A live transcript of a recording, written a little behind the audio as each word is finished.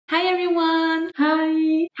Hi everyone!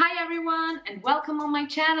 Hi! Hi everyone and welcome on my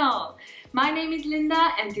channel! My name is Linda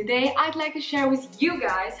and today I'd like to share with you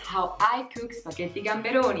guys how I cook spaghetti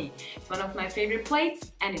gamberoni. It's one of my favorite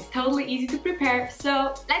plates and it's totally easy to prepare,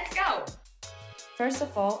 so let's go! First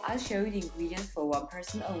of all, I'll show you the ingredients for one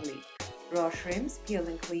person only. Raw shrimps, peeled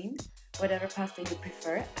and cleaned, whatever pasta you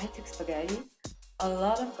prefer. I took spaghetti, a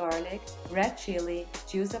lot of garlic, red chili,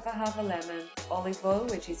 juice of half a lemon, olive oil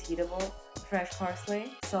which is heatable, fresh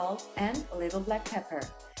parsley, salt and a little black pepper.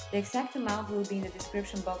 The exact amount will be in the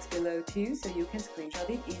description box below too, so you can screenshot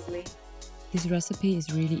it easily. This recipe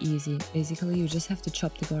is really easy. Basically, you just have to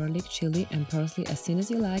chop the garlic, chili and parsley as thin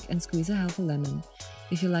as you like and squeeze half a lemon.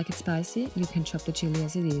 If you like it spicy, you can chop the chili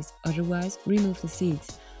as it is, otherwise remove the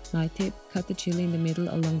seeds. My tip, cut the chili in the middle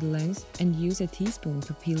along the length and use a teaspoon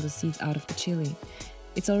to peel the seeds out of the chili.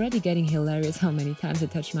 It's already getting hilarious how many times I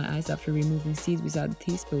touch my eyes after removing seeds without a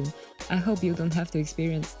teaspoon. I hope you don't have to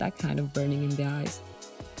experience that kind of burning in the eyes.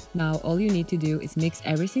 Now all you need to do is mix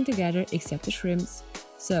everything together except the shrimps.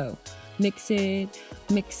 So, mix it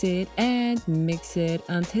and mix it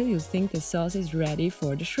until you think the sauce is ready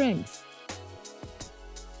for the shrimps.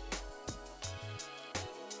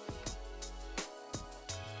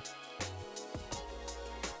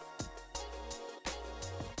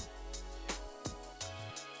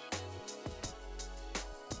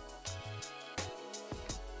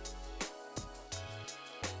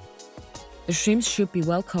 The shrimps should be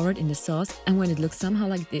well covered in the sauce, and when it looks somehow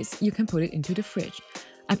like this, you can put it into the fridge.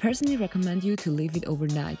 I personally recommend you to leave it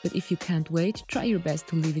overnight, but if you can't wait, try your best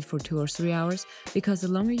to leave it for 2 or 3 hours, because the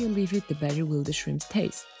longer you leave it, the better will the shrimps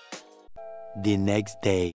taste. The next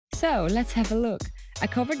day. So, let's have a look. I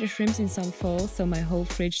covered the shrimps in some foil so my whole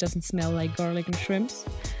fridge doesn't smell like garlic and shrimps.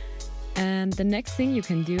 And the next thing you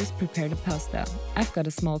can do is prepare the pasta. I've got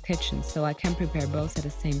a small kitchen, so I can prepare both at the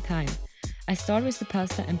same time. I start with the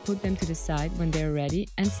pasta and put them to the side when they're ready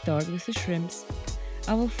and start with the shrimps.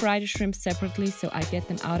 I will fry the shrimps separately so I get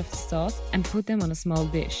them out of the sauce and put them on a small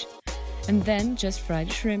dish. And then just fry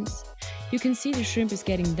the shrimps. You can see the shrimp is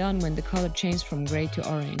getting done when the color changes from gray to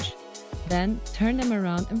orange. Then turn them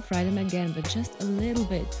around and fry them again, but just a little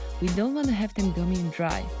bit. We don't want to have them gummy and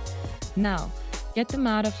dry. Now, get them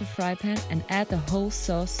out of the fry pan and add the whole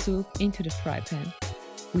sauce soup into the fry pan.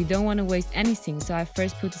 We don't want to waste anything, so I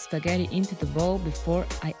first put the spaghetti into the bowl before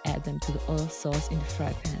I add them to the oil sauce in the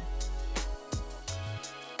fry pan.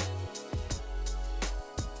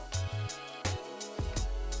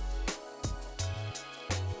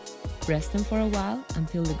 Rest them for a while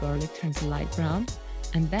until the garlic turns light brown,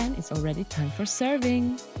 and then it's already time for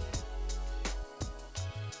serving.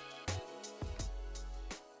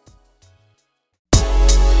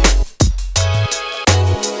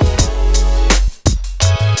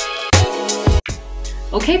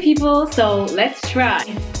 Okay people, so let's try!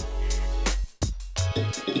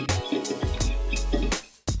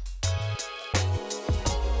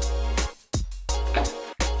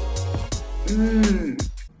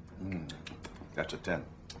 That's a 10.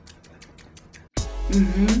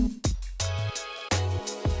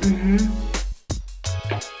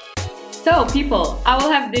 So people, I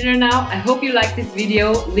will have dinner now. I hope you liked this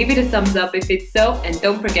video. Leave it a thumbs up if it's so and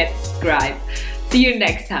don't forget to subscribe. See you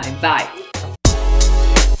next time. Bye!